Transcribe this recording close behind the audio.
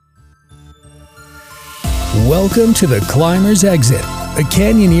Welcome to the Climber's Exit, a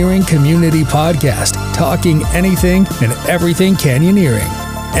canyoneering community podcast talking anything and everything canyoneering.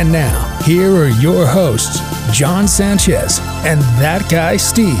 And now, here are your hosts, John Sanchez and that guy,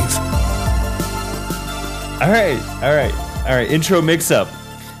 Steve. All right. Intro mix-up.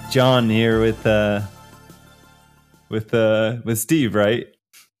 John here with Steve, right?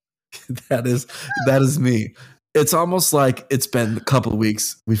 That is me. It's almost like it's been a couple of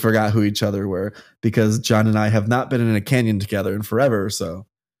weeks. We forgot who each other were because John and I have not been in a canyon together in forever. So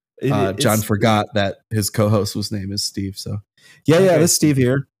John forgot that his co-host was name is Steve. So this is Steve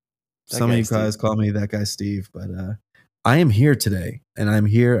here. Some of you guys call me that guy Steve, but I am here today, and I'm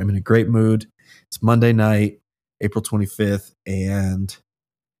here. I'm in a great mood. It's Monday night, April 25th, and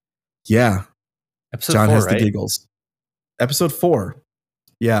Episode John 4, has right? the giggles. Episode 4,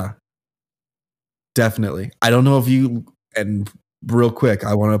 yeah. Definitely. I don't know if you, and real quick,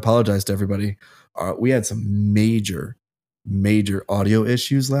 I want to apologize to everybody. We had some major audio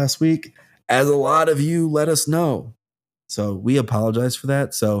issues last week, as a lot of you let us know. So we apologize for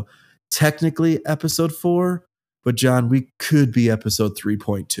that. So technically episode 4, but John, we could be episode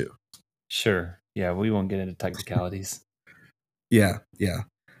 3.2. Sure. Yeah, we won't get into technicalities. Yeah.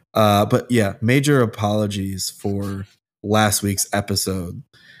 But yeah, major apologies for last week's episode.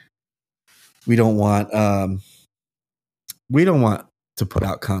 We don't want to put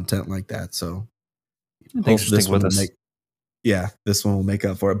out content like that. So Thanks for sticking with us. This one will make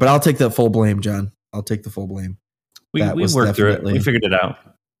up for it. But I'll take the full blame, John. I'll take the full blame. We worked through it. We figured it out.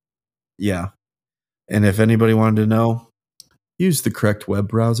 Yeah. And if anybody wanted to know, use the correct web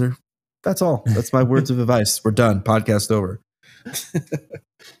browser. That's all. That's my words of advice. We're done. Podcast over.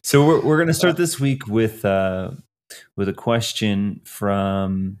 So we're going to start this week with a question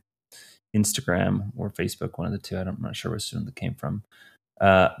from Instagram or Facebook, one of the two. I'm not sure which one that came from.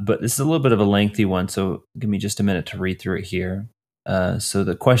 But this is a little bit of a lengthy one, so give me just a minute to read through it here. So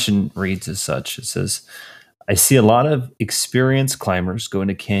the question reads as such. It says, I see a lot of experienced climbers go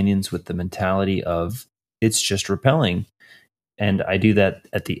into canyons with the mentality of, it's just rappelling. And I do that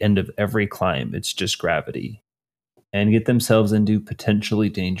at the end of every climb. It's just gravity. And get themselves into potentially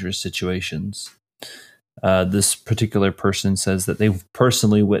dangerous situations. This particular person says that they've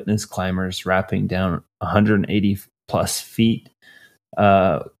personally witnessed climbers rapping down 180 plus feet,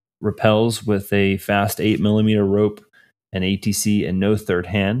 rappels with a fast 8mm rope, an ATC, and no third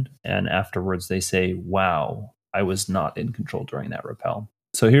hand. And afterwards they say, wow, I was not in control during that rappel.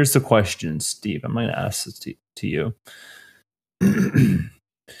 So here's the question, Steve. I'm going to ask this to you.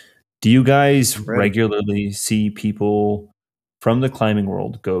 Do you guys regularly see people from the climbing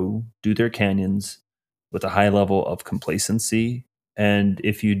world go do their canyons with a high level of complacency? And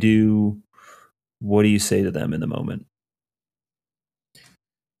if you do, what do you say to them in the moment?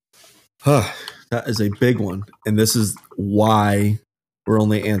 That is a big one. And this is why we're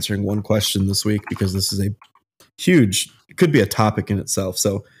only answering one question this week, because this is a huge, it could be a topic in itself.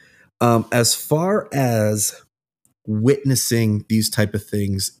 So as far as witnessing these type of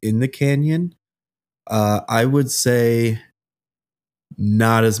things in the canyon, I would say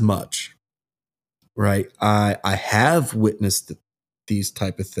not as much. Right. I have witnessed these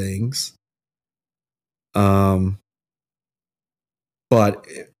type of things. But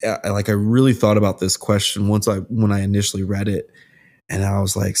I really thought about this question when I initially read it, and I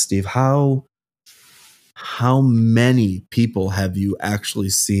was like, Steve, how many people have you actually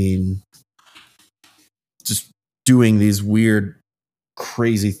seen just doing these weird,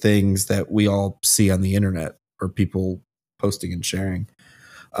 crazy things that we all see on the internet or people posting and sharing?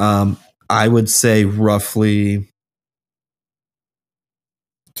 I would say roughly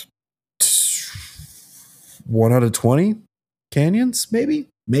 1 out of 20 canyons, maybe.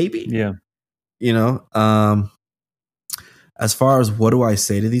 Yeah. You know, as far as what do I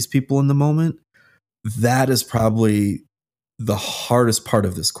say to these people in the moment, that is probably the hardest part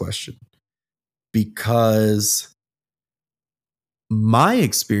of this question, because my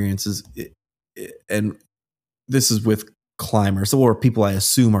experiences, and this is with climbers or people I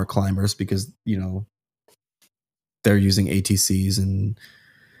assume are climbers because, you know, they're using ATCs and,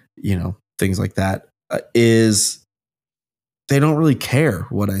 you know, things like that, is they don't really care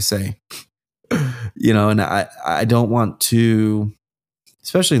what I say, you know, and I don't want to,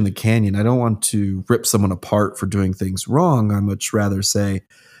 especially in the canyon, I don't want to rip someone apart for doing things wrong. I much rather say,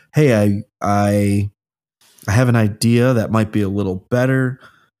 hey, I have an idea that might be a little better,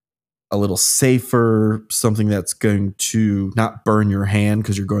 a little safer, something that's going to not burn your hand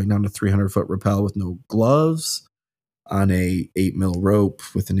because you're going down a 300-foot rappel with no gloves on a 8mm rope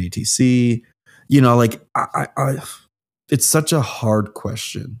with an ATC. You know, like I it's such a hard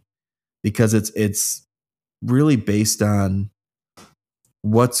question because it's really based on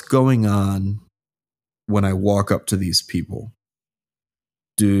what's going on when I walk up to these people.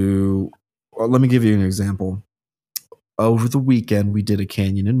 Let me give you an example. Over the weekend, we did a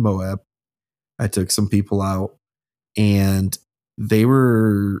canyon in Moab. I took some people out, and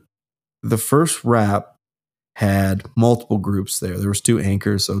the first wrap had multiple groups there. There was 2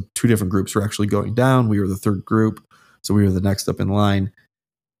 anchors, so 2 different groups were actually going down. We were the 3rd group, so we were the next up in line.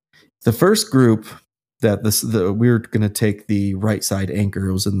 The first group that we were going to take the right side anchor.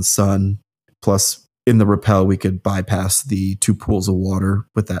 It was in the sun. Plus, in the rappel, we could bypass the 2 pools of water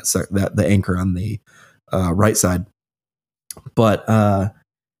with the anchor on the right side. But I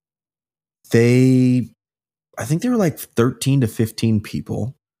think they were like 13 to 15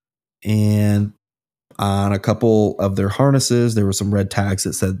 people, and on a couple of their harnesses, there were some red tags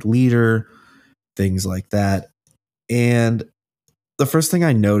that said leader, things like that. And the first thing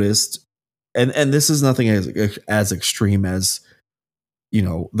I noticed, and this is nothing as extreme as,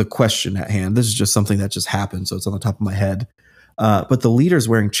 the question at hand. This is just something that just happened, so it's on the top of my head. But the leader's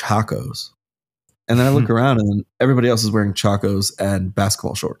wearing chacos. And then I look around, and then everybody else is wearing chacos and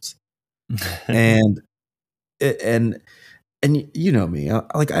basketball shorts. and you know me,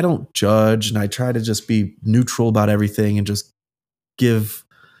 I don't judge, and I try to just be neutral about everything and just give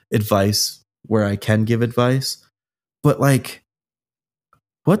advice where I can give advice. But like,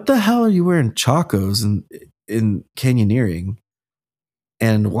 what the hell are you wearing chacos in canyoneering?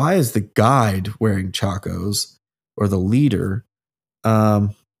 And why is the guide wearing chacos, or the leader?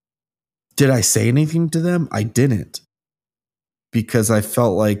 Did I say anything to them? I didn't, because I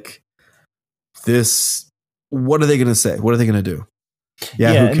felt like what are they going to say? What are they going to do?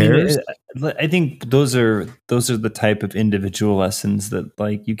 Yeah, who cares? I think those are the type of individual lessons that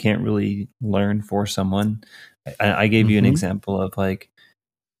like you can't really learn for someone. I gave you an example of like,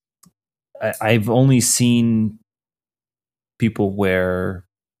 I've only seen people wear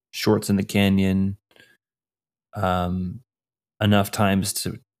shorts in the canyon enough times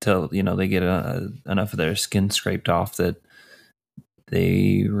to they get enough of their skin scraped off that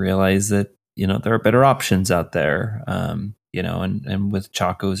they realize that there are better options out there. And with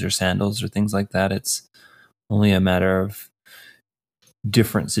chacos or sandals or things like that, it's only a matter of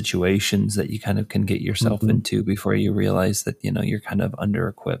different situations that you kind of can get yourself into before you realize that you're kind of under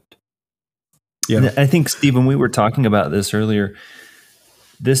equipped. Yeah, and I think, Stephen, we were talking about this earlier.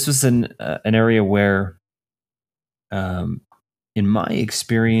 This was an area where, in my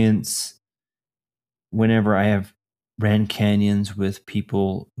experience, whenever I have ran canyons with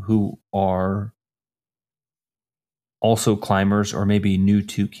people who are also climbers or maybe new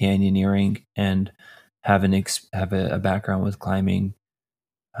to canyoneering and have a background with climbing,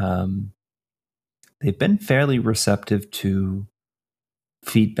 they've been fairly receptive to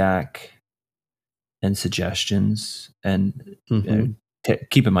feedback and suggestions. And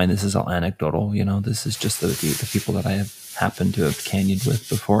keep in mind, this is all anecdotal. This is just the people that I have happened to have canyoned with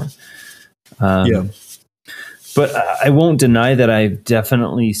before. But I won't deny that I've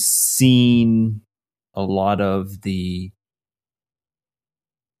definitely seen a lot of the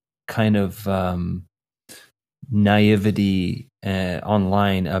kind of naivety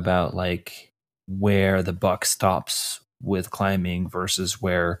online about like where the buck stops with climbing versus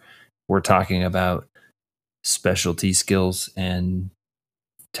where we're talking about specialty skills and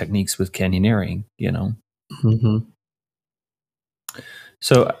techniques with canyoneering,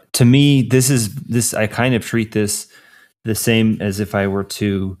 So to me, this I kind of treat this the same as if I were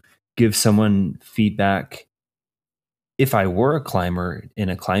to give someone feedback if I were a climber in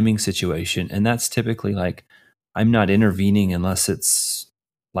a climbing situation. And that's typically like, I'm not intervening unless it's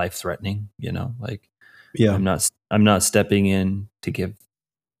life-threatening, I'm not stepping in to give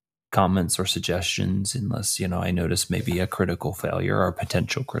comments or suggestions unless, I notice maybe a critical failure or a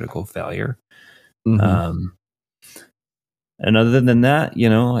potential critical failure. And other than that,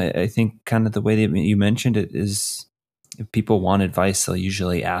 I think kind of the way that you mentioned it is, if people want advice, they'll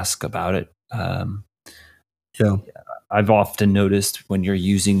usually ask about it. I've often noticed when you're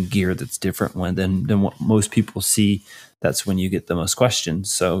using gear that's different than what most people see, that's when you get the most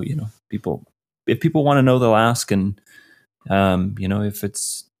questions. So, if people want to know, they'll ask. And, if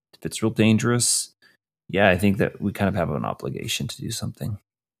it's real dangerous, I think that we kind of have an obligation to do something.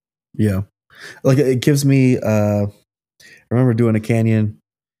 Yeah. Like, it gives me, I remember doing a canyon,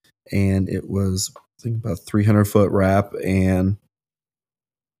 and it was, I think, about 300-foot wrap, and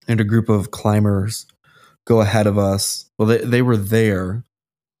a group of climbers go ahead of us. Well, they were there.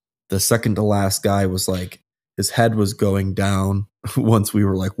 The second to last guy was like, his head was going down once we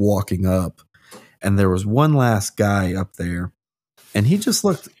were like walking up, and there was one last guy up there, and he just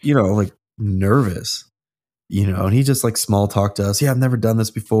looked, like nervous. and he just like small talked to us. Yeah, I've never done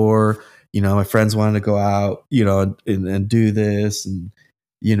this before. My friends wanted to go out, and do this. And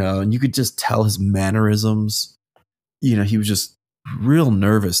you could just tell his mannerisms. He was just real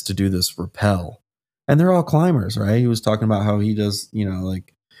nervous to do this rappel. And they're all climbers, right? He was talking about how he does,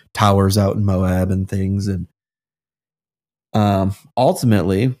 like towers out in Moab and things. And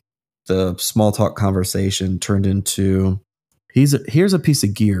ultimately, the small talk conversation turned into, here's a piece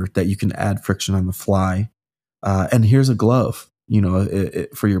of gear that you can add friction on the fly. And here's a glove,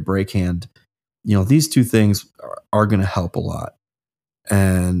 for your brake hand. These two things are going to help a lot.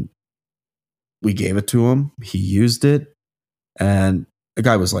 And we gave it to him. He used it. And the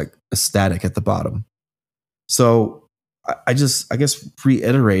guy was like ecstatic at the bottom. So I guess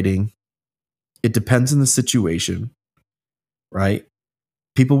reiterating, it depends on the situation, right?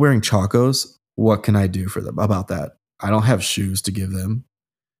 People wearing Chacos, what can I do for them about that? I don't have shoes to give them.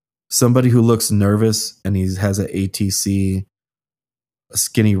 Somebody who looks nervous and he has an ATC, a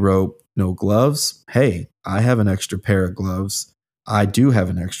skinny rope, no gloves. Hey, I have an extra pair of gloves. I do have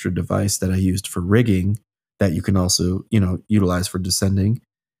an extra device that I used for rigging that you can also, utilize for descending.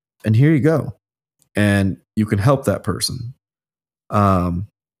 And here you go. And you can help that person. So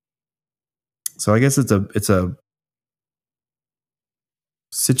I guess it's a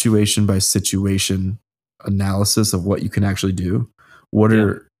situation by situation analysis of what you can actually do. What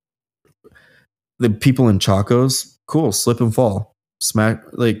are the people in Chacos? Cool, slip and fall. Smack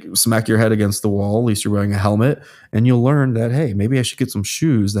your head against the wall. At least you're wearing a helmet, and you'll learn that, hey, maybe I should get some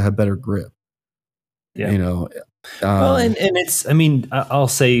shoes that have better grip. Yeah. Well, and it's, I'll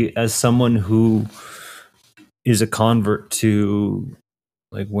say, as someone who is a convert to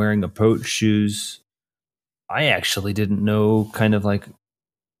like wearing approach shoes, I actually didn't know kind of like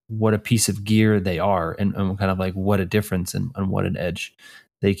what a piece of gear they are and kind of like what a difference and what an edge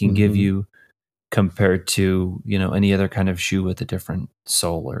they can give you compared to, any other kind of shoe with a different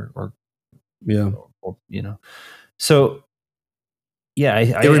sole or So yeah,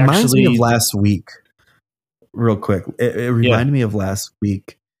 it reminds me of last week. Real quick, it reminded me of last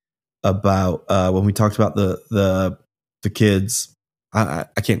week about when we talked about the kids. I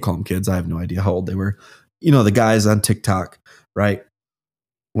can't call them kids. I have no idea how old they were. The guys on TikTok, right?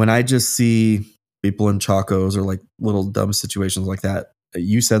 When I just see people in Chacos or like little dumb situations like that,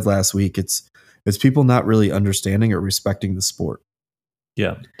 you said last week, it's people not really understanding or respecting the sport.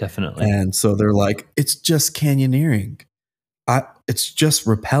 Yeah, definitely. And so they're like, it's just canyoneering. It's just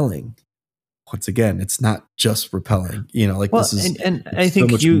rappelling. Once again, it's not just rappelling. This is and I think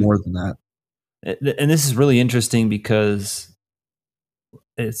so much more than that. And this is really interesting because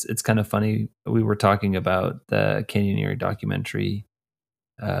it's kind of funny. We were talking about the canyoneering documentary,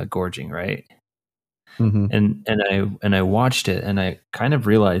 Gorging, right? Mm-hmm. And I watched it and I kind of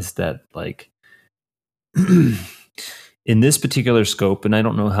realized that like in this particular scope, and I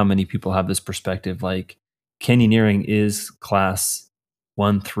don't know how many people have this perspective, like canyoneering is class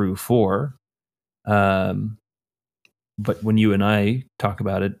 1 through 4. But when you and I talk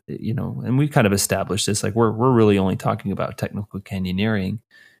about it, and we kind of established this, like we're really only talking about technical canyoneering.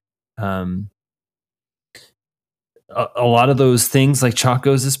 A lot of those things like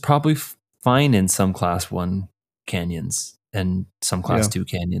Chacos is probably fine in some class 1 canyons and some class 2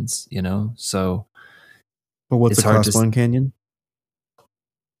 canyons, so. But what's a class 1 canyon?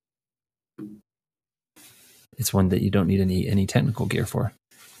 It's one that you don't need any technical gear for.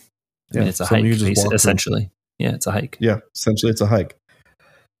 It's a hike, essentially. Yeah, it's a hike. Yeah, essentially it's a hike.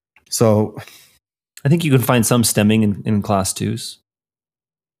 So I think you can find some stemming in class 2s.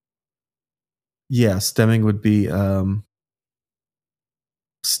 Yeah, stemming would be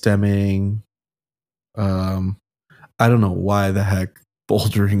stemming. I don't know why the heck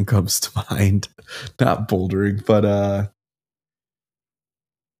bouldering comes to mind. Not bouldering, but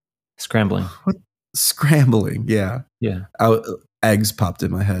scrambling. What? Scrambling, yeah. Yeah. Eggs popped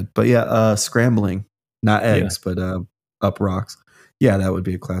in my head. But yeah, scrambling. Not eggs, but up rocks. Yeah, that would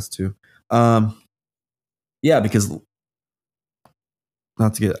be a class 2. Yeah, because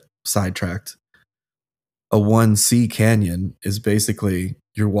not to get sidetracked, a 1C canyon is basically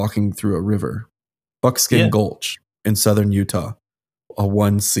you're walking through a river. Buckskin Gulch in southern Utah. A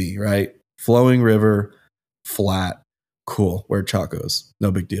 1C, right? Flowing river, flat, cool. Wear Chacos.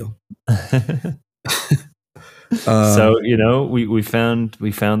 No big deal. So, we found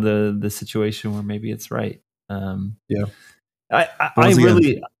the situation where maybe it's right. Yeah.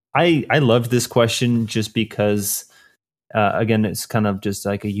 I loved this question just because again, it's kind of just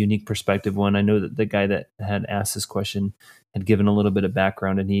like a unique perspective one. I know that the guy that had asked this question had given a little bit of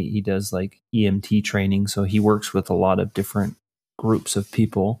background, and he does like EMT training. So he works with a lot of different groups of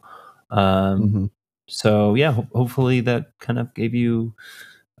people. So yeah, hopefully that kind of gave you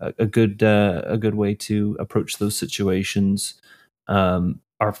a good way to approach those situations.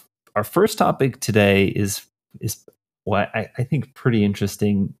 Our first topic today is what I think pretty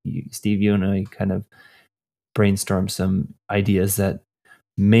interesting. Steve, you and I kind of brainstorm some ideas that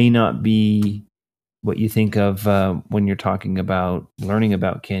may not be what you think of when you're talking about learning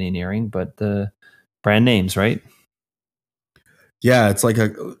about canyoneering, but the brand names, right? Yeah, it's like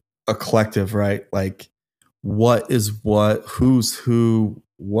a collective, right? Like what is what, who's who,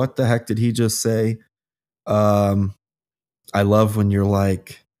 what the heck did he just say? I love when you're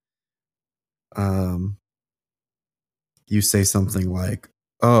like, you say something like,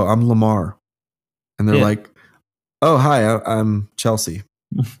 "Oh, I'm Lamar," and they're Yeah. like, "Oh, hi, I'm Chelsea."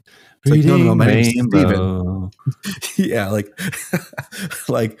 It's like, no, Reading my name's Rainbow. Steven. Yeah,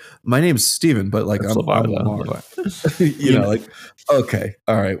 like my name's Steven, but like That's I'm Lamar. Lamar. You know, like okay,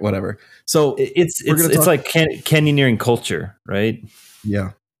 all right, whatever. So It's like canyoneering culture, right?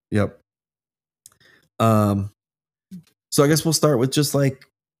 yeah, yep. So I guess we'll start with just like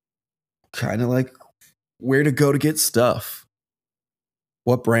kind of like where to go to get stuff.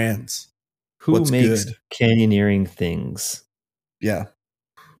 What brands? Who What's makes good? canyoneering things? Yeah.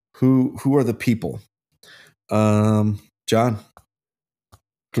 Who are the people? John.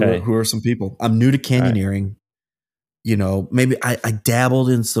 Okay. Who are some people? I'm new to canyoneering. Right. You know, maybe I dabbled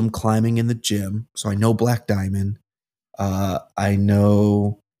in some climbing in the gym, so I know Black Diamond. I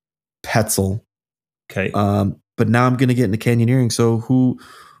know Petzl. Okay. But now I'm going to get into canyoneering. So who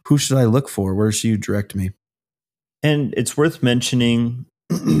should I look for? Where should you direct me? And it's worth mentioning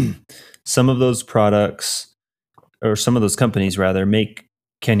some of those products, or some of those companies rather, make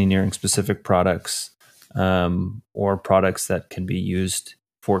canyoneering specific products, or products that can be used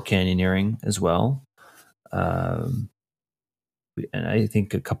for canyoneering as well. And I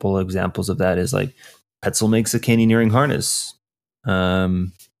think a couple of examples of that is like Petzl makes a canyoneering harness.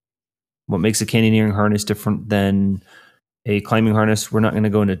 What makes a canyoneering harness different than a climbing harness? We're not going to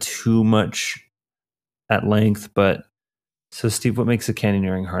go into too much at length, but so Steve, what makes a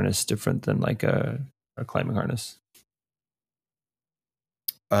canyoneering harness different than like a climbing harness?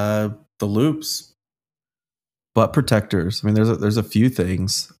 The loops, butt protectors. I mean, there's a few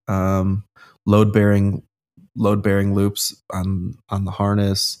things. Load bearing loops on the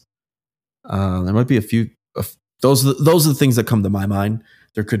harness. There might be a few. Those are the things that come to my mind.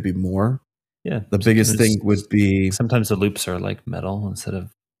 There could be more. Yeah, the biggest thing would be sometimes the loops are like metal instead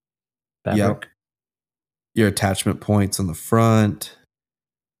of fabric. Yep. Your attachment points on the front,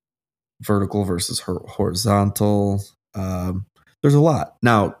 vertical versus horizontal. There's a lot.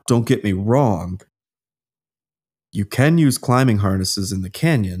 Now, don't get me wrong. You can use climbing harnesses in the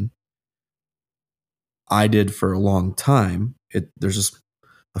canyon. I did for a long time. There's just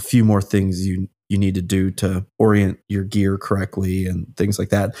a few more things you need to do to orient your gear correctly and things like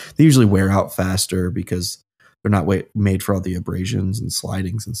that. They usually wear out faster because they're not made for all the abrasions and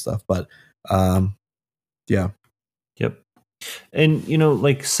slidings and stuff. But yeah. Yep. And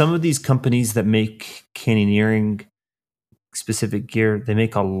like some of these companies that make canyoneering specific gear, they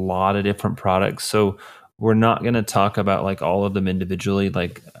make a lot of different products. So we're not going to talk about like all of them individually.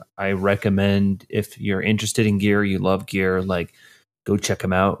 Like I recommend if you're interested in gear, you love gear, like go check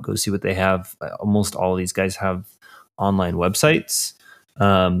them out, go see what they have. Almost all of these guys have online websites.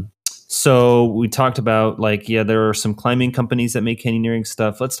 So we talked about like, yeah, there are some climbing companies that make canyoneering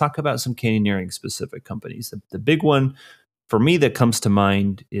stuff. Let's talk about some canyoneering specific companies. The big one for me that comes to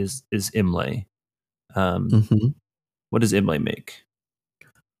mind is Imlay. What does Imlay make?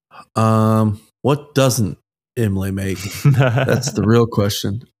 What doesn't Imlay make? That's the real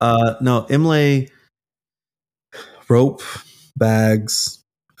question. No, Imlay rope, bags.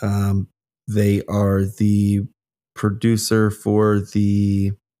 They are the producer for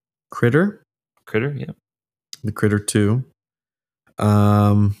the Critter. Yeah. The Critter 2.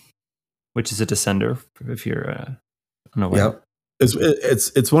 Which is a descender if you're unaware. Yep.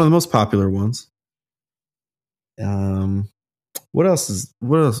 It's one of the most popular ones. What else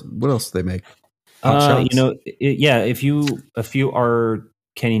do they make? If you are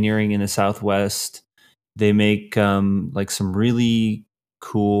canyoneering in the Southwest, they make like some really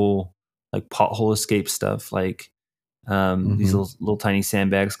cool like pothole escape stuff, like these little tiny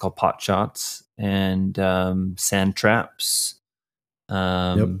sandbags called pot shots and sand traps.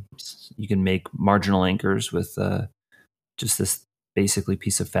 You can make marginal anchors with just this basically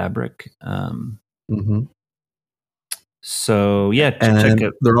piece of fabric. So yeah, check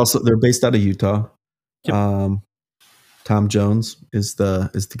it. They're based out of Utah. Yep. Tom Jones is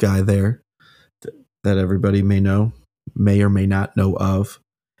the guy there that everybody may or may not know of.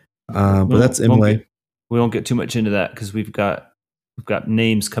 But that's Imlay. we won't get too much into that because we've got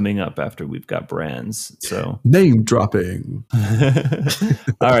names coming up after we've got brands. So name dropping.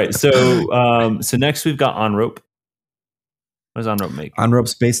 All right. So next we've got On Rope. What does On Rope make? On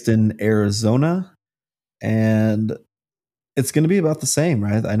Rope's based in Arizona, and it's going to be about the same,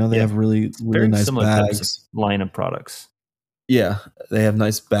 right? I know they have really nice bags. Line of products. Yeah, they have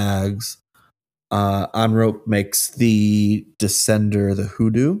nice bags. On Rope makes the Descender, the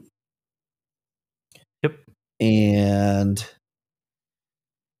Hoodoo. Yep. And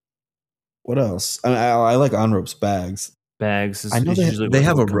what else? I like On Rope's bags. Bags. I know they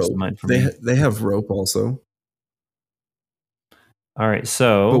have a rope. They have rope also. All right.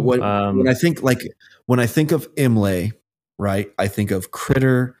 So, but when I think of Imlay, right? I think of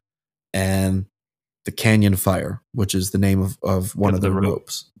Critter and the Canyon Fire, which is the name of one of the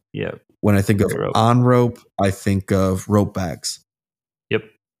ropes. Yeah. When I think of On Rope, I think of rope bags. Yep.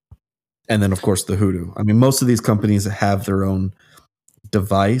 And then, of course, the Hoodoo. I mean, most of these companies have their own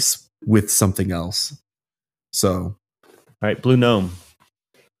device with something else. So, all right, Blue Gnome.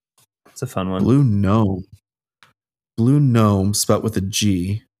 It's a fun one. Blue Gnome, spelled with a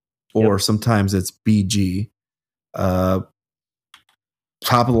G, or sometimes it's BG. Top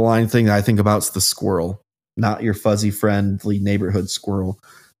of the line thing I think about is the squirrel, not your fuzzy friendly neighborhood squirrel,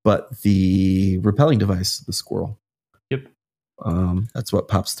 but the rappelling device, the squirrel. Yep. That's what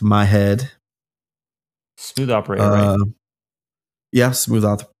pops to my head. Smooth Operator, right? Yeah, Smooth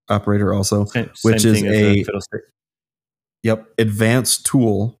Operator also, which is a fiddlestick. Yep, advanced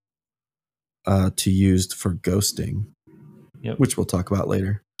tool to use for ghosting. Yep. Which we'll talk about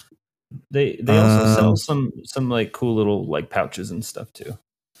later. They also sell some like cool little like pouches and stuff too.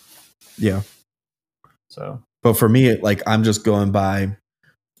 Yeah. So, but for me, I'm just going by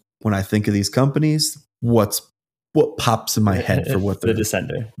when I think of these companies, what pops in my head for what the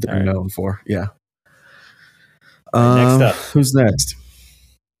Descender they're known for. Yeah. Next up, who's next?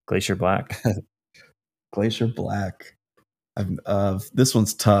 Glacier Black. Glacier Black. This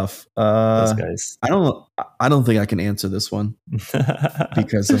one's tough. Those guys. I don't think I can answer this one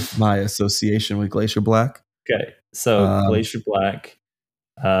because of my association with Glacier Black. Okay, so Glacier Black,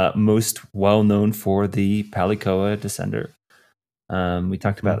 most well known for the Palicoa Descender. We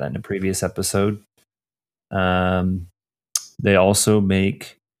talked about that in a previous episode. They also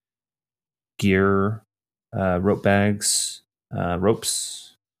make gear, rope bags,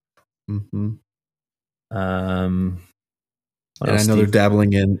 ropes. Mm-hmm. And I know they're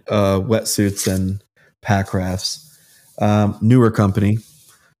dabbling in wetsuits and pack rafts. Newer company.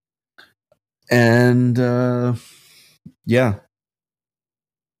 And yeah,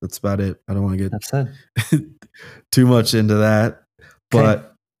 that's about it. I don't want to get too much into that,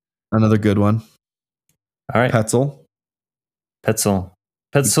 but another good one. All right. Petzl. We talked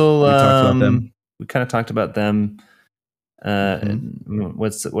about them. We kind of talked about them.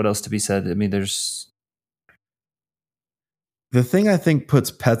 What else to be said? I mean, there's the thing I think puts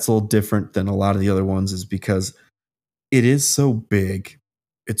Petzl different than a lot of the other ones is because it is so big.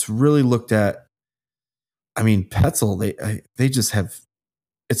 It's really looked at. I mean, Petzl, they just have.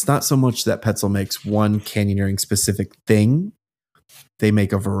 It's not so much that Petzl makes one canyoneering specific thing. They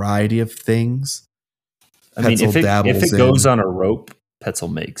make a variety of things. I mean, if it goes on a rope, Petzl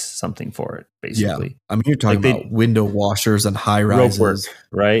makes something for it, basically. Yeah. I mean, you're talking about window washers and high rises. Rope work,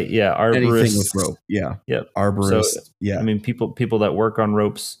 right? Yeah. Arborists. Anything with rope. Yeah. Yep. Arborists. So, yeah. I mean, people that work on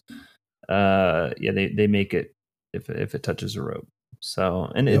ropes, they make it if it touches a rope.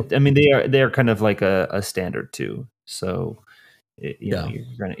 So, and I mean, they are kind of like a standard too. So, you're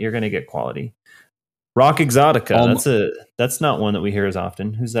gonna get quality. Rock Exotica. That's not one that we hear as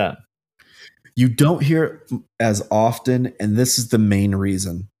often. Who's that? You don't hear it as often, and this is the main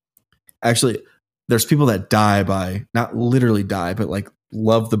reason. Actually, there's people that not literally die, but like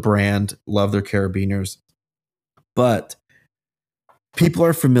love the brand, love their carabiners. But people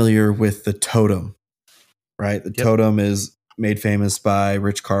are familiar with the Totem, right? The Totem is made famous by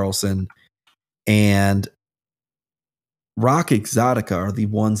Rich Carlson, and Rock Exotica are the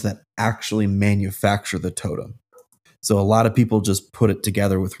ones that actually manufacture the Totem. So a lot of people just put it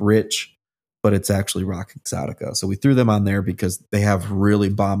together with Rich, but it's actually Rock Exotica. So we threw them on there because they have really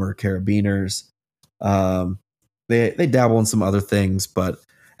bomber carabiners. They dabble in some other things, but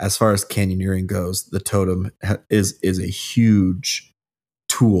as far as canyoneering goes, the Totem is a huge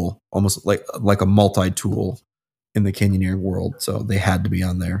tool, almost like a multi-tool in the canyoneering world. So they had to be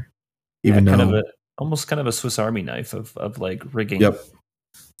on there, even though almost kind of a Swiss Army knife of like rigging.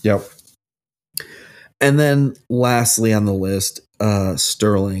 Yep. And then lastly on the list,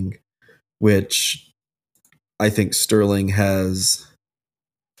 Sterling, which I think Sterling has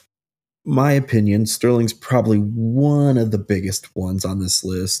my opinion, Sterling's probably one of the biggest ones on this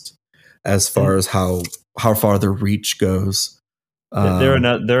list as far as how far their reach goes. They're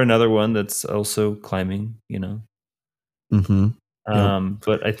another one that's also climbing, you know. Mm-hmm.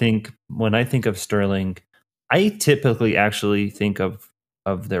 But I think when I think of Sterling, I typically actually think of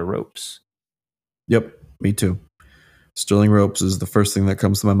their ropes. Yep, me too. Sterling ropes is the first thing that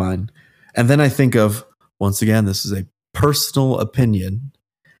comes to my mind. And then I think of, once again, this is a personal opinion,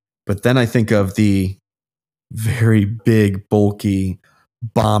 but then I think of the very big, bulky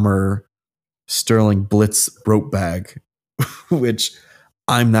bomber Sterling Blitz rope bag, which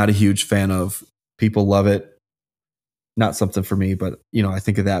I'm not a huge fan of. People love it. Not something for me, but I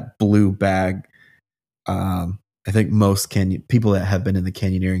think of that blue bag. I think most people that have been in the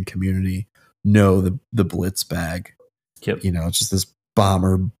canyoneering community know the Blitz bag. Yep. It's just this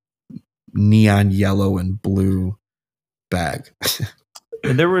bomber neon yellow and blue bag.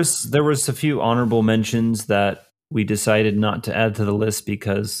 And there was a few honorable mentions that we decided not to add to the list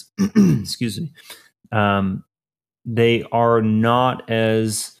because excuse me, they are not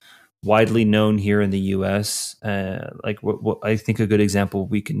as widely known here in the US. Like what I think a good example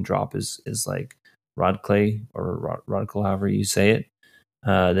we can drop is like Rod Clay or Rod Clay, however you say it.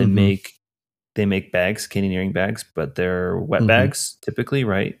 They make bags, canyoneering bags, but they're wet bags typically,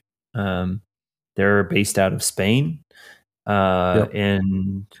 right? They're based out of Spain,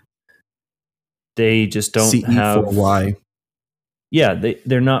 and they just don't have CE4Y. Yeah,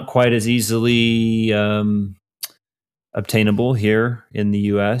 they're not quite as easily obtainable here in the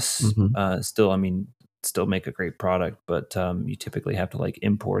US. Still, I mean, still make a great product, but you typically have to like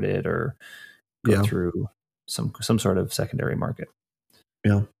import it or go through some sort of secondary market.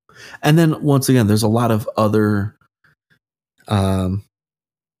 Yeah. And then once again, there's a lot of other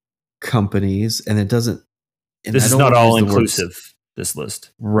companies, and it doesn't. This is not all inclusive. This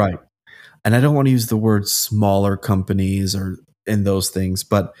list, right? And I don't want to use the word smaller companies or in those things,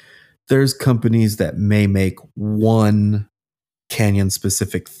 but there's companies that may make one canyon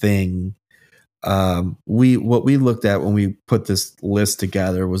specific thing. What we looked at when we put this list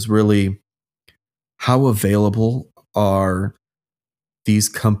together was really how available are these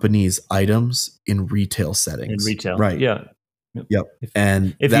companies' items in retail settings. In retail, right? Yeah. Yep.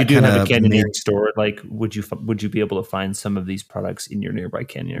 And if you do have a canyoneering store, like would you be able to find some of these products in your nearby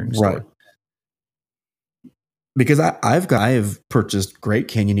canyoneering store? Right. Because I have purchased great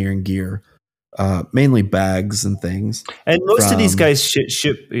canyoneering gear, mainly bags and things. And most of these guys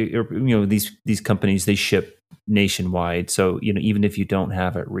ship these companies, they ship nationwide. So even if you don't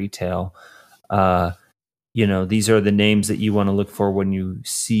have it retail, these are the names that you want to look for when you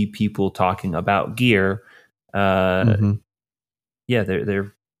see people talking about gear. Yeah,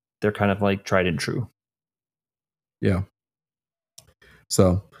 they're kind of like tried and true. Yeah.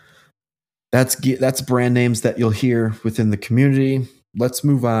 So that's brand names that you'll hear within the community. Let's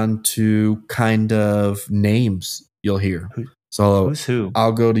move on to kind of names you'll hear. So who's who?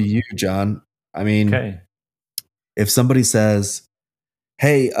 I'll go to you, John. I mean, if somebody says,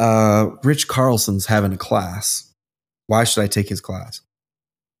 "Hey, Rich Carlson's having a class. Why should I take his class?"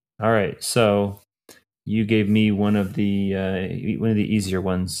 All right. So you gave me one of the easier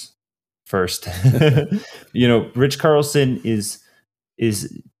ones first. Rich Carlson is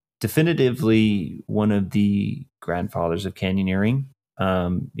definitively one of the grandfathers of canyoneering.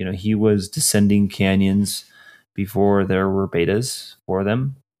 He was descending canyons before there were betas for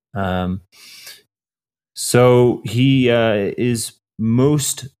them. So he is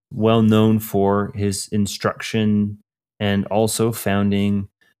most well known for his instruction and also founding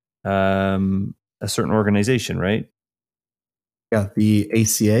a certain organization, right? Yeah, the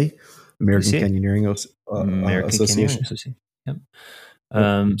ACA, American Canyoneering Association. Yep.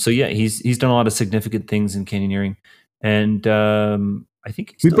 So yeah, he's done a lot of significant things in canyoneering, and I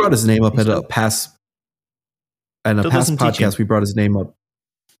think we brought his name up at a past podcast. We brought his name up.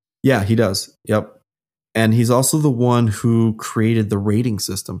 Yeah, he does. Yep, and he's also the one who created the rating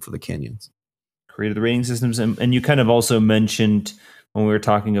system for the canyons. Created the rating systems, and you kind of also mentioned when we were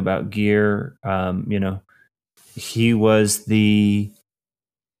talking about gear. He was the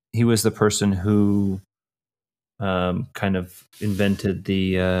person who kind of invented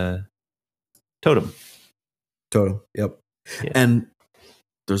the totem. Yep. Yeah. And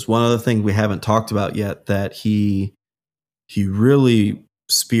there's one other thing we haven't talked about yet that he really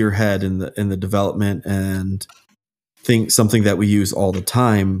spearhead in the development and something that we use all the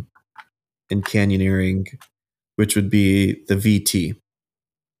time in canyoneering, which would be the VT,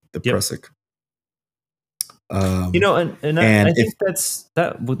 the Prusik. I think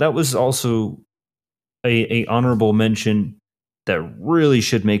that was also a honorable mention that really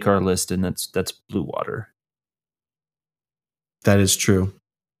should make our list, and that's Blue Water. That is true.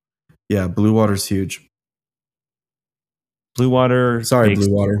 Yeah, Blue Water's huge. Blue Water. Sorry,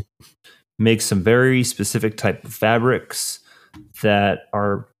 Blue Water. Makes some very specific type of fabrics that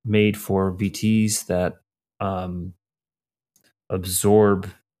are made for VTs that absorb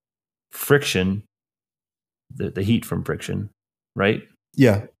friction, the heat from friction, right?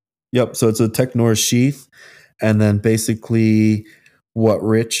 Yeah. Yep. So it's a Technor sheath. And then basically what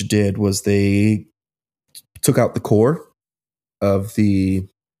Rich did was they took out the core of the,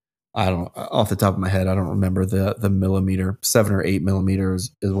 I don't know, off the top of my head, I don't remember the millimeter, 7 or 8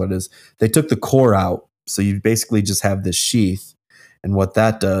 millimeters is what it is. They took the core out. So you basically just have this sheath. And what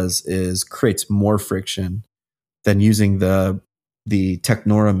that does is creates more friction than using the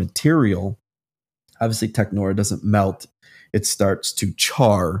Technora material. Obviously, Technora doesn't melt. It starts to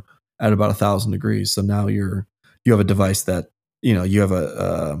char at about 1,000 degrees. So now you have a device that, you have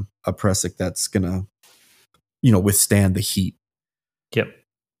a Pressik that's going to, withstand the heat. Yep.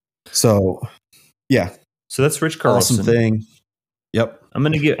 So, yeah. So that's Rich Carlson. Awesome thing. Yep. I'm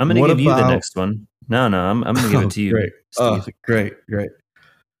gonna give you the next one. No, I'm gonna give it to you. Great. Oh, great.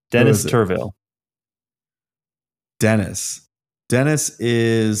 Dennis Turville. Dennis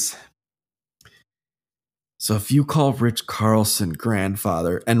is, so if you call Rich Carlson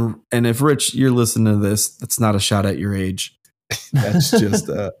grandfather, and if Rich, you're listening to this, that's not a shot at your age. That's just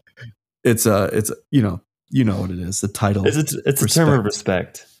it's you know what it is. The title. It's a term of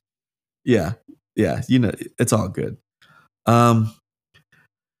respect. Yeah. It's all good.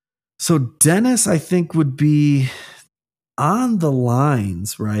 So Dennis, I think, would be on the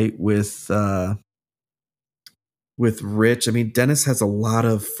lines, right, with Rich. I mean, Dennis has a lot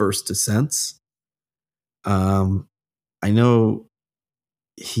of first descents. I know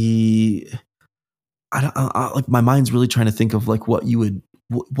like my mind's really trying to think of like what you would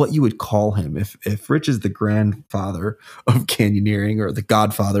call him if Rich is the grandfather of canyoneering or the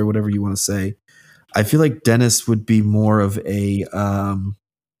godfather, whatever you want to say. I feel like Dennis would be more of a,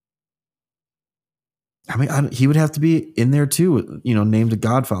 he would have to be in there too, named a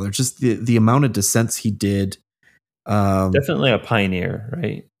godfather. Just the amount of descents he did. Definitely a pioneer,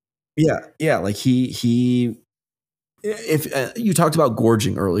 right? Yeah. Like he if you talked about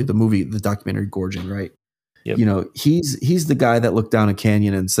gorging early, the documentary Gorging, right? Yep. He's the guy that looked down a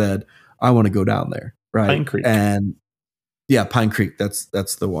canyon and said, "I want to go down there." Right. Pine Creek. And yeah, Pine Creek.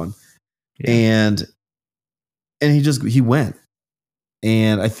 That's the one. Yeah. And he went.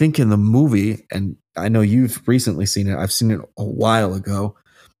 And I think in the movie, and I know you've recently seen it, I've seen it a while ago,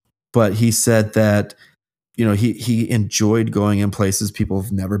 but he said that, he enjoyed going in places people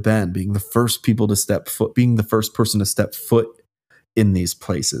have never been, being the first person to step foot in these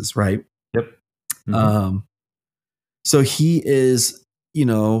places. Right. Yep. Mm-hmm. So he is,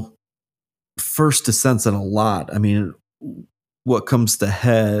 first descents in a lot. I mean, what comes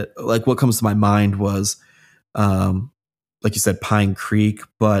to my mind was, like you said, Pine Creek,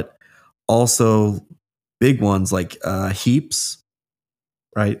 but also big ones like Heaps,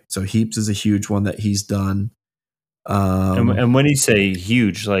 right? So Heaps is a huge one that he's done. And when you say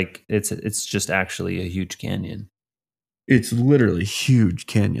huge, like it's just actually a huge canyon. It's literally huge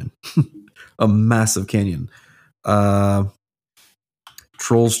canyon, a massive canyon.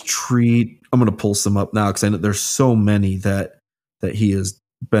 Trolls Treat. I'm going to pull some up now because I know there's so many that he has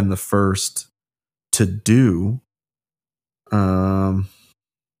been the first to do. And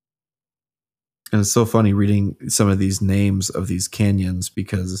it's so funny reading some of these names of these canyons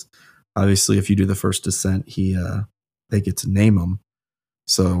because obviously if you do the first descent, they get to name them.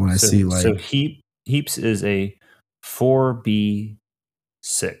 So when I see like... So Heaps is a 4B6.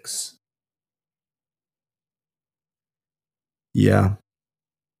 Yeah.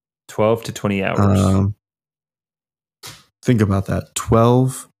 12 to 20 hours. Think about that.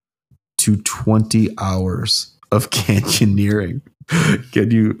 12 to 20 hours of canyoneering.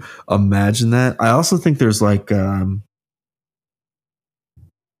 Can you imagine that? I also think there's like,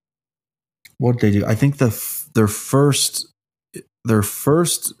 what did they do? I think their first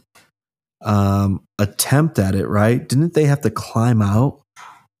attempt at it, right? Didn't they have to climb out?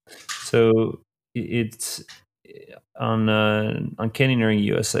 So it's on Canyoneering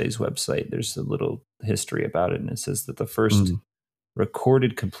USA's website. There's a little history about it, and it says that the first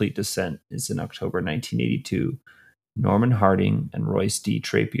recorded complete descent is in October 1982. Norman Harding and Royce D.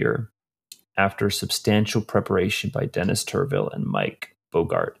 Trapier, after substantial preparation by Dennis Turville and Mike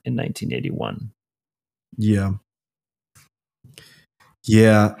Bogart in 1981. Yeah.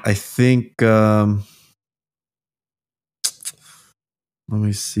 Yeah, I think... let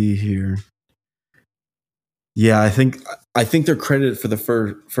me see here. Yeah, I think I think they're credited for the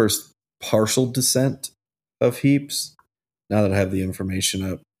first partial descent of Heaps. Now that I have the information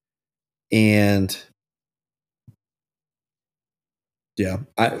up, and yeah,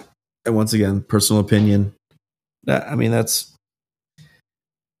 and once again, personal opinion. I mean, that's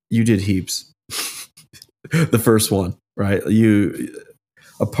you did Heaps, the first one, right?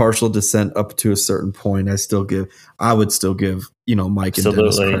 A partial descent up to a certain point. I would still give Mike and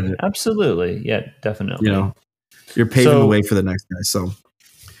Dennis credit. Absolutely, yeah, definitely. You're paving the way for the next guy. So,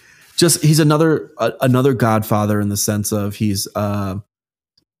 he's another Godfather in the sense of he's a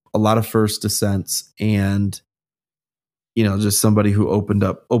lot of first descents and just somebody who opened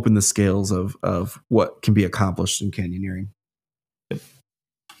the scales of what can be accomplished in canyoneering. All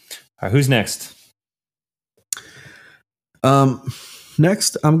right, who's next?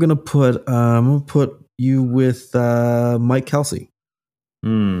 Next, I'm gonna put you with Mike Kelsey.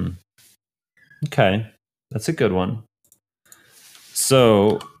 Okay, that's a good one.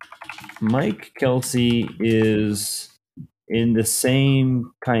 So, Mike Kelsey is in the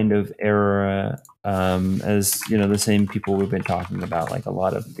same kind of era as the same people we've been talking about, like a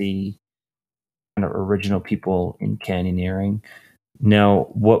lot of the kind of original people in canyoneering. Now,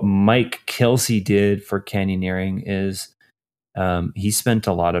 what Mike Kelsey did for canyoneering is he spent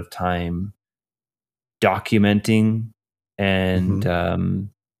a lot of time documenting and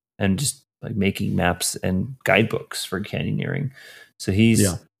just like making maps and guidebooks for canyoneering. So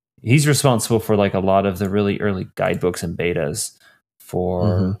he's responsible for like a lot of the really early guidebooks and betas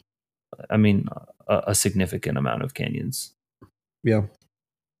for, I mean, a significant amount of canyons. Yeah.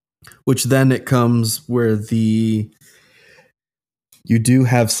 Which then it comes where you do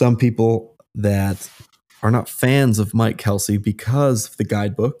have some people that are not fans of Mike Kelsey because of the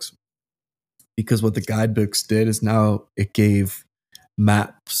guidebooks. Because what the guidebooks did is now it gave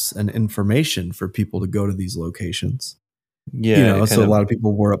maps and information for people to go to these locations. Yeah. So a lot of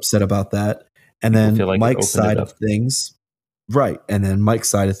people were upset about that. And then like Mike's side of things, right. And then Mike's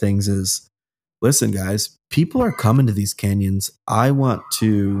side of things is, listen, guys, people are coming to these canyons. I want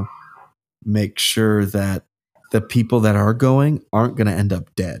to make sure that the people that are going aren't going to end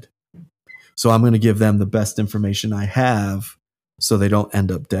up dead. So I'm going to give them the best information I have so they don't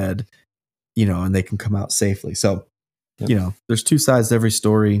end up dead, and they can come out safely. So, there's two sides to every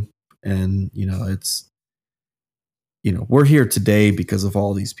story. And, it's, we're here today because of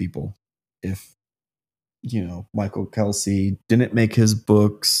all these people. If, Michael Kelsey didn't make his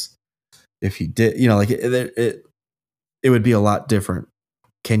books, if he did, it would be a lot different.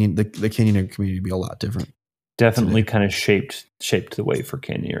 The canyoneering community would be a lot different. Definitely kind of shaped the way for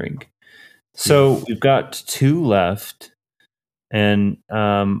canyoneering. So we've got two left, and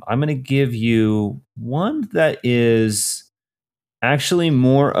I'm going to give you one that is actually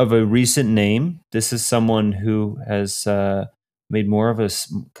more of a recent name. This is someone who has made more of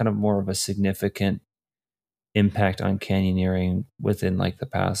a significant impact on canyoneering within like the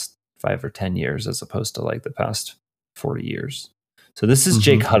past 5 or 10 years, as opposed to like the past 40 years. So this is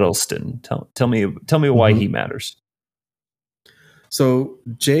Jake Huddleston. Tell me why he matters. So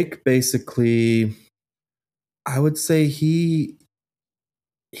Jake, basically, I would say he's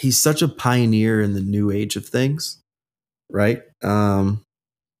such a pioneer in the new age of things, right?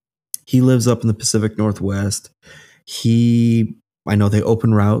 He lives up in the Pacific Northwest. I know they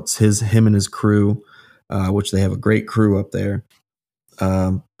open routes, him and his crew, which they have a great crew up there.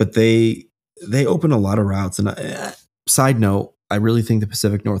 But they open a lot of routes. And side note, I really think the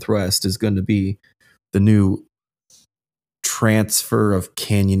Pacific Northwest is going to be the new transfer of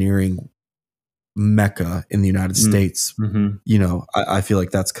canyoneering mecca in the United States. I feel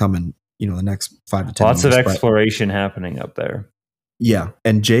like that's coming, the next 5 to 10 Lots years. Of exploration happening up there. Yeah.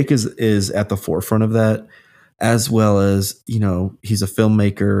 And Jake is at the forefront of that, as well as, he's a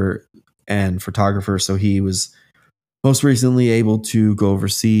filmmaker and photographer. So he was most recently able to go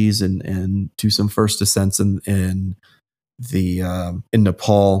overseas and do some first descents in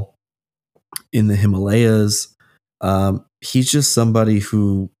Nepal, in the Himalayas. He's just somebody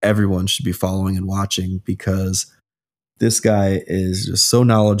who everyone should be following and watching, because this guy is just so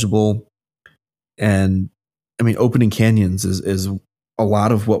knowledgeable. And I mean, opening canyons is a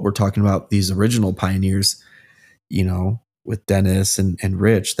lot of what we're talking about. These original pioneers, with Dennis and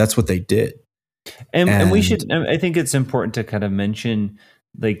Rich, that's what they did. And we should, I think it's important to kind of mention,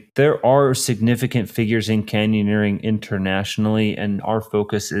 like, there are significant figures in canyoneering internationally, and our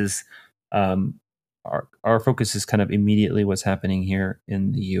focus is our focus is kind of immediately what's happening here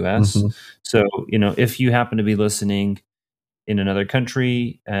in the US. So, if you happen to be listening in another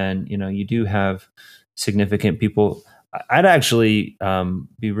country and, you do have significant people, I'd actually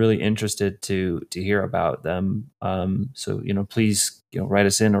be really interested to hear about them. So please write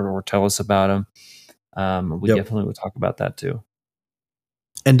us in or tell us about them. We definitely will talk about that too.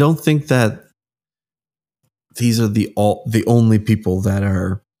 And don't think that these are the only people that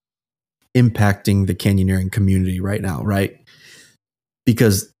are impacting the canyoneering community right now, right?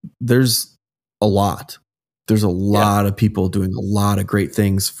 Because there's a lot. There's a lot of people doing a lot of great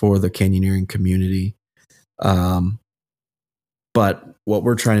things for the canyoneering community. But what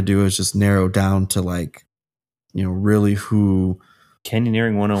we're trying to do is just narrow down to really who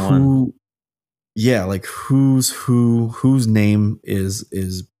Canyoneering 101. Whose name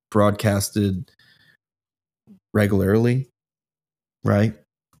is broadcasted regularly, right?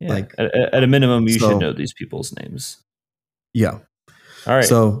 Yeah. At a minimum, you should know these people's names. Yeah. All right.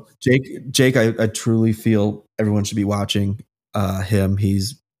 So Jake, I truly feel everyone should be watching him.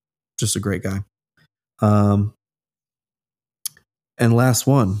 He's just a great guy. And last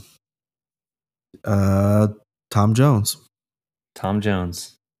one, Tom Jones. Tom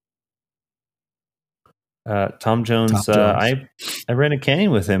Jones. I ran a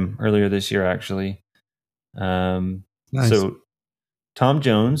canyon with him earlier this year, actually. Nice. So Tom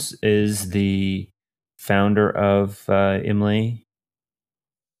Jones is the founder of Imlay,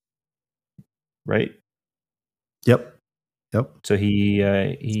 right? Yep. So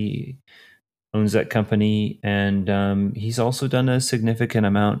he owns that company, and he's also done a significant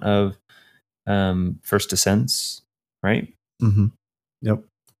amount of first ascents, right? Mm-hmm. Yep.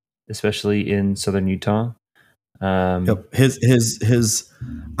 Especially in southern Utah. Yep. His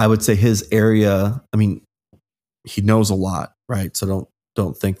I would say his area. I mean, he knows a lot, right? So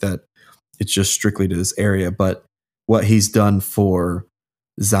don't think that it's just strictly to this area, but what he's done for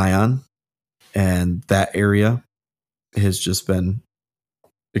Zion and that area has just been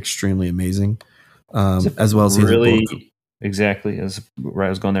extremely amazing. As well as really, his book. Exactly. I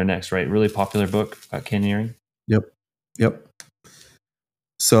was going there next, right? Really popular book about canyoneering. Yep.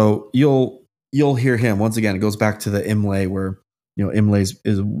 So you'll hear him once again. It goes back to the Imlay, where Imlay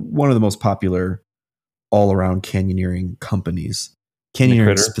is one of the most popular all around canyoneering companies,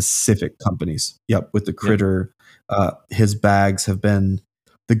 canyoneering specific companies. Yep, with the Critter, his bags have been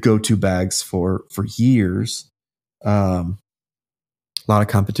the go-to bags for years. A lot of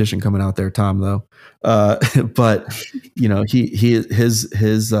competition coming out there, Tom, though. But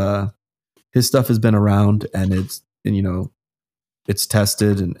his stuff has been around, and it's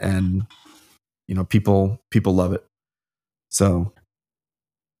tested, and people love it. So,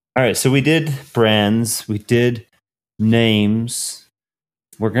 all right. So we did brands, we did names.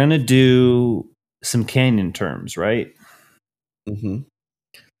 We're gonna do some canyon terms, right? Mm-hmm.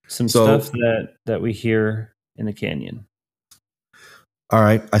 Some stuff that we hear in the canyon. All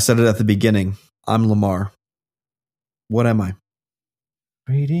right. I said it at the beginning. I'm Lamar. What am I?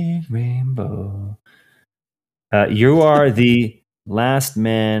 Pretty rainbow. You are the last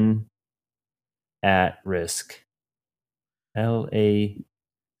man at risk. L.A.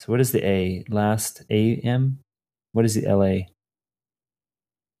 So what is the A? Last A.M.? What is the L.A.?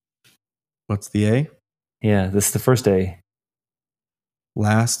 What's the A? Yeah, this is the first A.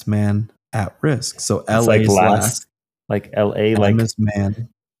 Last man at risk. So L.A. is last. Like L.A. Like is man.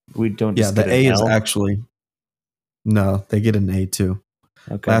 We don't. Yeah, the A is actually. No, they get an A too.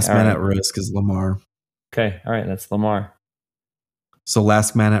 Okay. Last man at risk is Lamar. Okay. All right. That's Lamar. So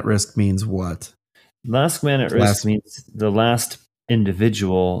last man at risk means what? Last man at risk means the last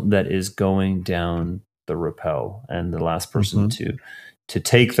individual that is going down the rappel and the last person to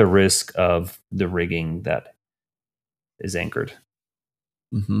take the risk of the rigging that is anchored.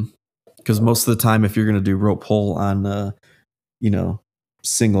 Mm-hmm. Because most of the time, if you're going to do rope pull on,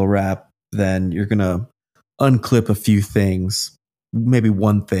 single wrap, then you're going to unclip a few things, maybe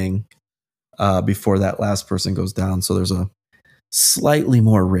one thing, before that last person goes down. So there's a slightly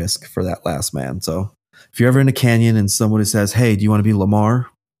more risk for that last man. So if you're ever in a canyon and somebody says, "Hey, do you want to be Lamar?"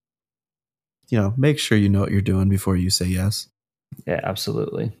 Make sure you know what you're doing before you say yes. Yeah,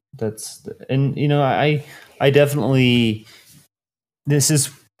 absolutely. I definitely. This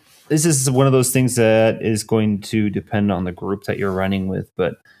is one of those things that is going to depend on the group that you're running with,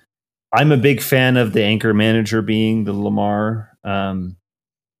 but I'm a big fan of the anchor manager being the Lamar, and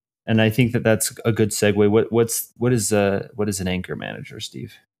I think that that's a good segue. What is an anchor manager,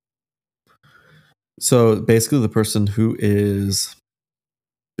 Steve? So basically, the person who is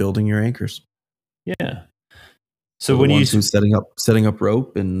building your anchors. Yeah. So when who's setting up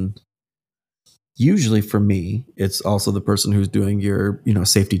rope, and usually for me, it's also the person who's doing your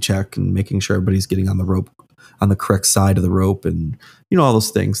safety check and making sure everybody's getting on the rope on the correct side of the rope, and all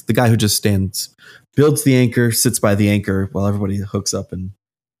those things. The guy who just builds the anchor, sits by the anchor while everybody hooks up and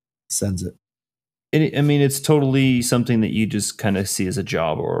sends it. It's totally something that you just kind of see as a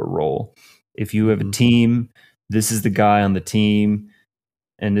job or a role. If you have a team, this is the guy on the team,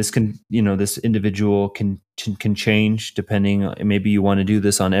 and this this individual can change depending. Maybe you want to do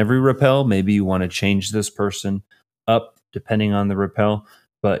this on every rappel. Maybe you want to change this person up depending on the rappel.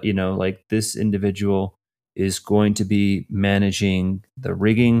 But like this individual is going to be managing the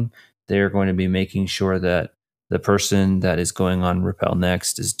rigging. They're going to be making sure that the person that is going on rappel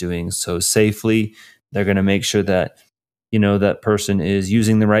next is doing so safely. They're going to make sure that that person is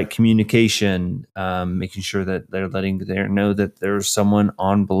using the right communication, making sure that they're letting they know that there's someone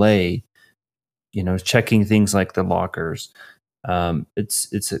on belay, checking things like the lockers.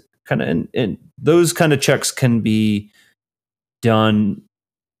 It's a kind of, and those kind of checks can be done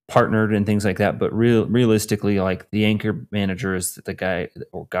partnered and things like that. But realistically, like the anchor manager is the guy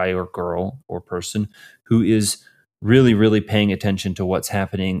or girl or person who is really, really paying attention to what's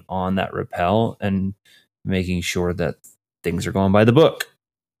happening on that rappel and making sure that things are going by the book.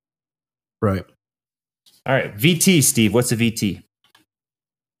 Right. All right. VT, Steve. What's a VT?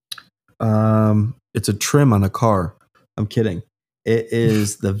 It's a trim on a car. I'm kidding. It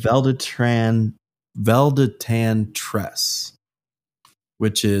is the Veldetan Tress,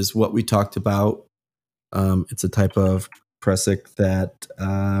 which is what we talked about. It's a type of pressic that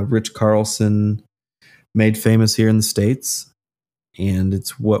Rich Carlson made famous here in the States. And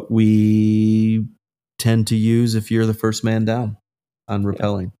it's what we tend to use if you're the first man down on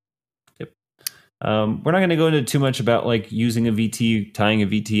rappelling. Yep. We're not going to go into too much about like using a VT, tying a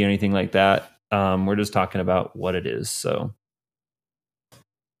VT, or anything like that. We're just talking about what it is. So,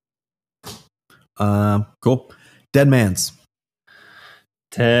 cool. Dead Man's.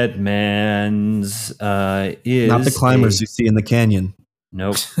 Is not the climbers you see in the canyon.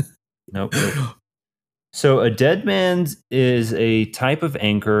 Nope. Nope. So a dead man's is a type of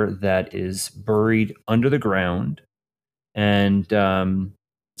anchor that is buried under the ground, and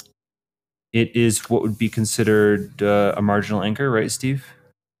it is what would be considered a marginal anchor, right, Steve?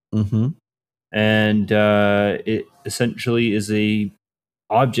 Mm-hmm. And it essentially is a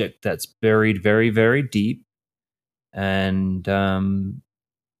object that's buried very, very deep, and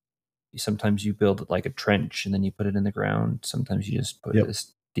sometimes you build like a trench and then you put it in the ground. Sometimes you just put it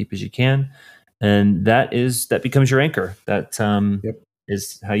as deep as you can. And that becomes your anchor. That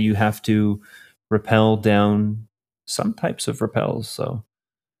is how you have to rappel down some types of rappels. So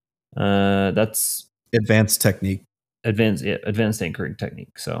that's advanced technique, advanced anchoring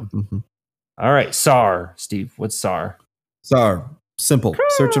technique. So, All right, SAR, Steve. What's SAR? SAR, simple,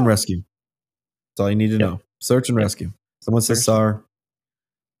 search and rescue. That's all you need to know. Search and rescue. Someone says SAR.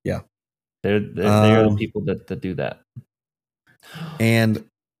 Yeah, they're the people that do that. And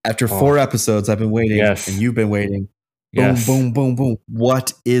after 4 episodes, I've been waiting, and you've been waiting. Boom, boom, boom, boom.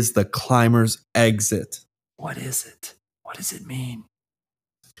 What is the climber's exit? What is it? What does it mean?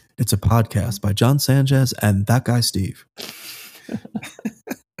 It's a podcast by John Sanchez and that guy, Steve.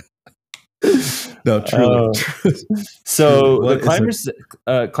 No, truly. So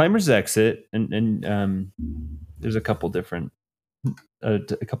the climber's exit, and there's a couple different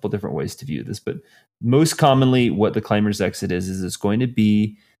ways to view this, but most commonly, what the climber's exit is it's going to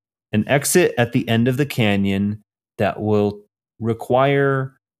be an exit at the end of the canyon that will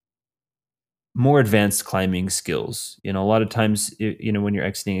require more advanced climbing skills. A lot of times, when you're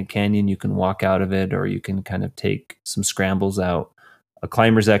exiting a canyon, you can walk out of it, or you can kind of take some scrambles out. A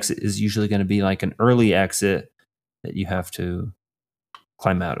climber's exit is usually going to be like an early exit that you have to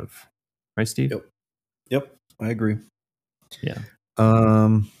climb out of. Right, Steve? Yep. I agree. Yeah.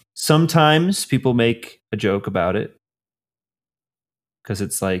 Sometimes people make a joke about it because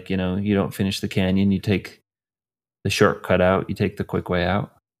it's like, you don't finish the canyon, you take the shortcut out, you take the quick way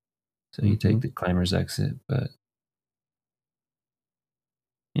out. So you take the climber's exit, but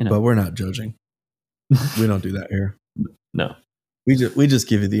But we're not judging. We don't do that here. No. We just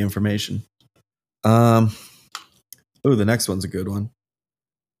give you the information. The next one's a good one.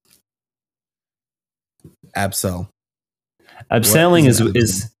 Abseil. Abseiling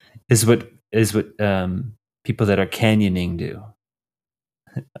is what people that are canyoning do.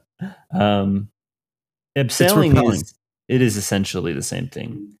 Abseiling is essentially the same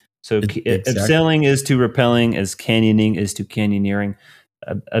thing. So abseiling is to rappelling as canyoning is to canyoneering.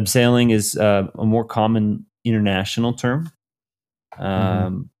 Abseiling is a more common international term,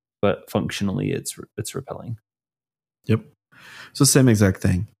 but functionally it's rappelling. Yep. So same exact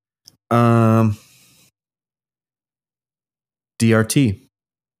thing. DRT.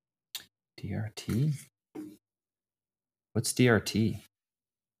 DRT? What's DRT?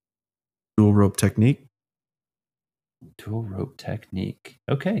 Dual rope technique. Dual rope technique.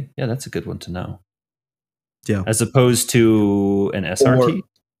 Okay. Yeah, that's a good one to know. Yeah. As opposed to an SRT?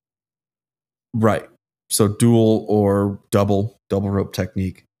 Right. So dual or double rope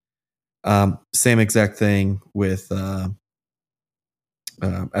technique. Same exact thing with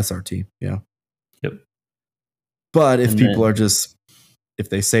SRT. Yeah. Yep. But if people are just, if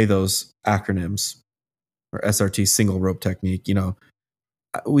they say those acronyms or SRT single rope technique,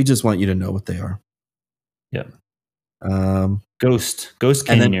 we just want you to know what they are. Yeah. Ghost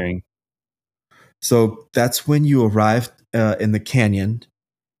canyoneering. So that's when you arrive in the canyon,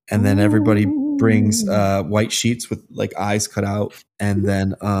 and then everybody brings white sheets with like eyes cut out, and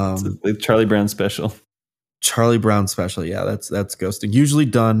then Charlie Brown special. Charlie Brown special, yeah, that's ghosting. Usually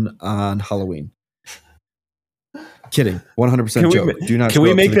done on Halloween. Kidding, 100% joke. Do not. Can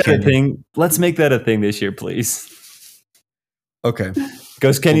we make that a thing? Let's make that a thing this year, please. Okay.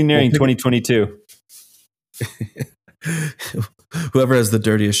 Ghost canyoneering 2022. Whoever has the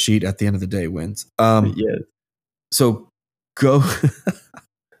dirtiest sheet at the end of the day wins. Yeah. So go.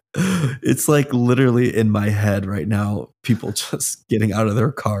 It's like literally in my head right now, people just getting out of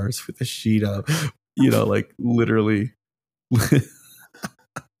their cars with a sheet up, like literally.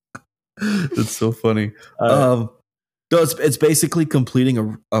 It's so funny. No, it's basically completing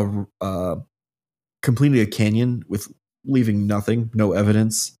a canyon with leaving nothing, no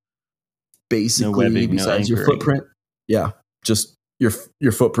evidence. Basically, no webbing, besides your footprint. Yeah, just your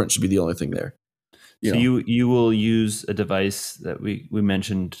footprint should be the only thing there. So you will use a device that we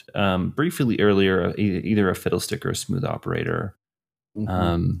mentioned briefly earlier, either a fiddlestick or a smooth operator,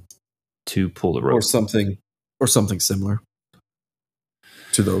 to pull the rope, or something similar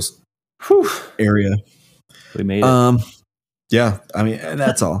to those. Whew. Area. We made it. Yeah, I mean, and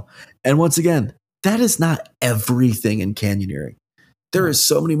that's all. And once again, that is not everything in canyoneering. There is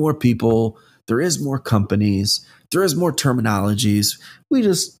so many more people. There is more companies. There is more terminologies. We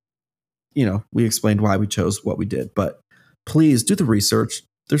just, we explained why we chose what we did. But please do the research.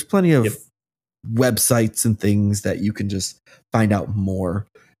 There's plenty of websites and things that you can just find out more.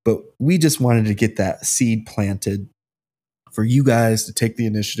 But we just wanted to get that seed planted for you guys to take the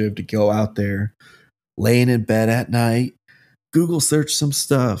initiative to go out there, laying in bed at night, Google search some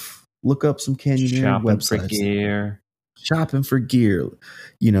stuff, look up some canyoneering websites. Shopping for gear.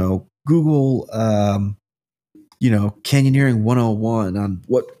 Google, canyoneering 101 on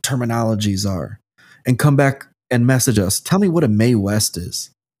what terminologies are, and come back and message us. Tell me what a Mae West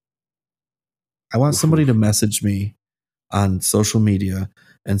is. I want somebody to message me on social media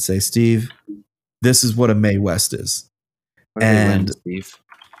and say, Steve, this is what a Mae West is. And Steve,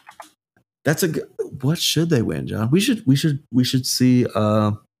 that's what should they win, John? We should see.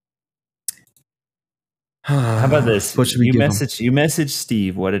 How about this? What should we you message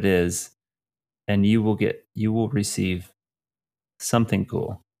Steve what it is, and you will receive something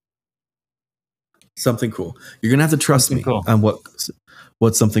cool. Something cool. You're gonna have to trust me on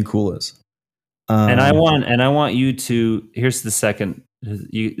what something cool is. And I want you to. Here's the second.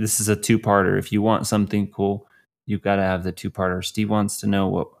 This is a two-parter. If you want something cool, you've got to have the two-parter. Steve wants to know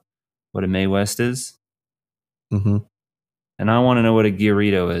what a Mae West is, and I want to know what a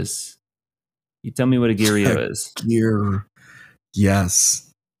Gearito is. You tell me what a Gearito is. Gear,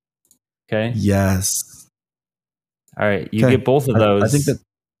 yes. Okay. Yes. All right, you get both of those. I think that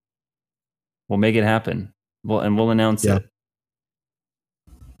we'll make it happen. We'll announce it.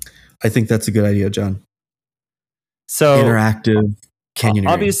 I think that's a good idea, John. So interactive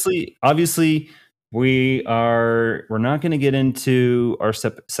canyoneering. Obviously, we're not going to get into our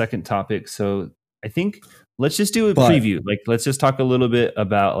second topic. So I think let's just do a preview. Like, let's just talk a little bit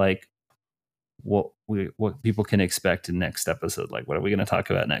about like what people can expect in next episode. Like, what are we going to talk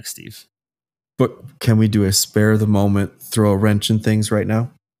about next, Steve? But can we do a spare the moment, throw a wrench in things right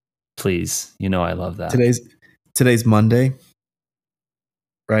now? Please. I love that. Today's Monday,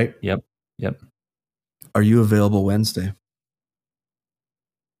 right? Yep. Are you available Wednesday?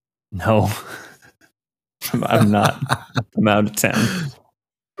 No, I'm not. I'm out of town.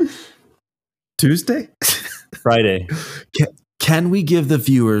 Tuesday? Friday. Can we give the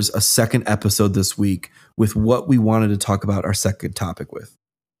viewers a second episode this week with what we wanted to talk about our second topic with?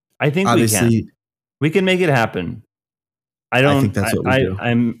 I think we can. We can make it happen. I think that's what we do.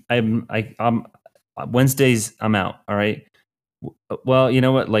 I'm Wednesdays. I'm out. All right. Well, you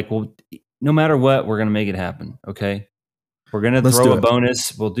know what? Like, no matter what, we're gonna make it happen. Okay. We're gonna throw a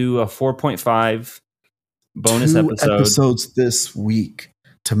bonus. We'll do a 4.5 bonus episodes this week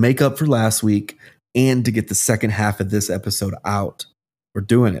to make up for last week and to get the second half of this episode out. We're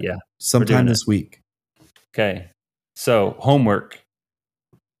doing it. Yeah. Sometime this week. Okay. So homework.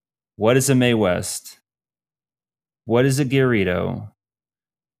 What is a Mae West? What is a Garrido?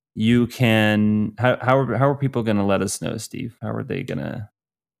 You can. How are people going to let us know, Steve? How are they going to?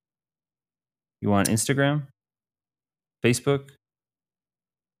 You want Instagram, Facebook?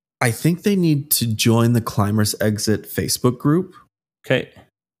 I think they need to join the Climbers Exit Facebook group. Okay.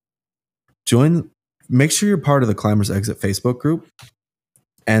 Make sure you're part of the Climbers Exit Facebook group,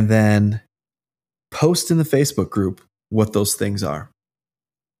 and then post in the Facebook group what those things are.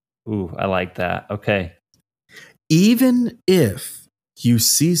 Ooh, I like that. Okay. Even if you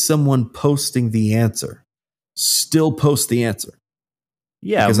see someone posting the answer, still post the answer.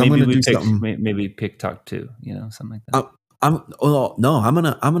 Yeah, because maybe I'm going to we do something. Maybe pick talk 2, something like that. I'm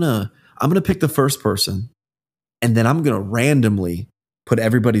gonna pick the first person, and then I'm gonna randomly put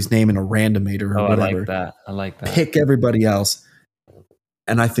everybody's name in a randomator or whatever. I like that. Pick everybody else,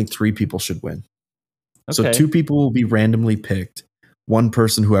 and I think 3 people should win. Okay. So 2 people will be randomly picked. 1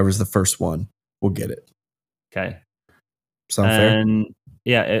 person, whoever's the first one, will get it. Okay. Sound fair? And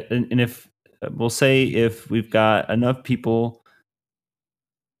yeah, and if we'll say if we've got enough people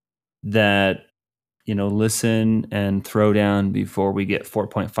that listen and throw down before we get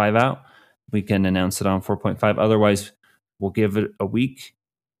 4.5 out, we can announce it on 4.5. Otherwise, we'll give it a week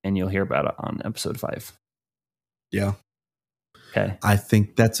and you'll hear about it on episode 5. Yeah. Okay. I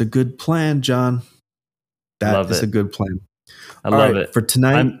think that's a good plan, John. That is a good plan. I love it. For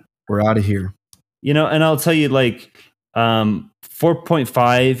tonight, we're out of here. And I'll tell you,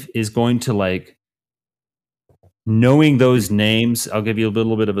 4.5 is going to knowing those names. I'll give you a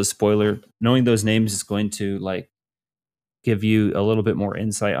little bit of a spoiler. Knowing those names is going to give you a little bit more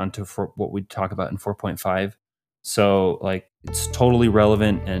insight onto what we talk about in 4.5. So it's totally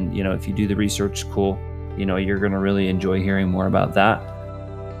relevant. And, if you do the research, cool, you're going to really enjoy hearing more about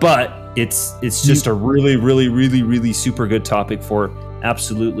that. But it's just a really, really, really, really super good topic for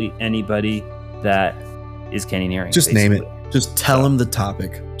absolutely anybody that is canyoneering. Just basically. Name it. Just tell them the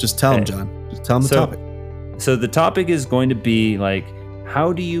topic. Just tell them, John. Just tell them the topic. So the topic is going to be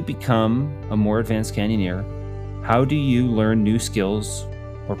how do you become a more advanced canyoneer? How do you learn new skills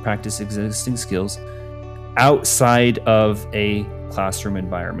or practice existing skills outside of a classroom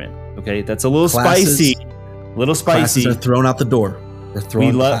environment? Okay, that's a little spicy. Classes are thrown out the door. We're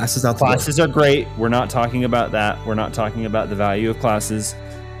throwing classes out the door. Classes are great. We're not talking about that. We're not talking about the value of classes.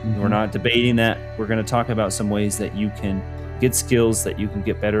 Mm-hmm. We're not debating that. We're going to talk about some ways that you can get skills, that you can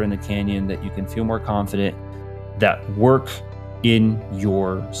get better in the canyon, that you can feel more confident, that work in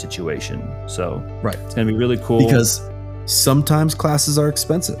your situation. So it's going to be really cool. Because sometimes classes are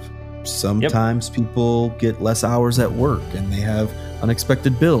expensive. Sometimes people get less hours at work and they have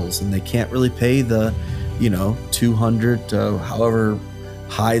unexpected bills and they can't really pay the 200 to however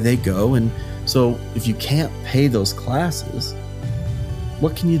high they go. And so if you can't pay those classes,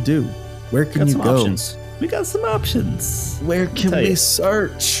 what can you do? Where can you go? Options. We got some options. Where can we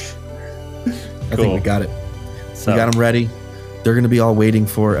search? I think we got it. So we got them ready. They're going to be all waiting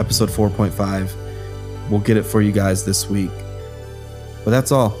for episode 4.5. We'll get it for you guys this week. But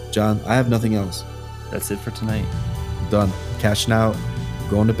that's all, John. I have nothing else. That's it for tonight. Done. Cashing out.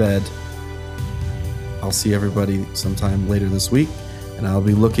 Going to bed. I'll see everybody sometime later this week. And I'll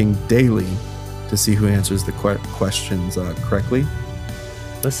be looking daily to see who answers the questions correctly.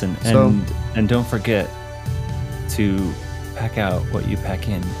 Listen, and don't forget to pack out what you pack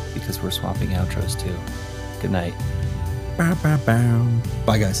in, because we're swapping outros too. Good night.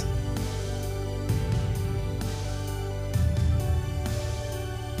 Bye, guys.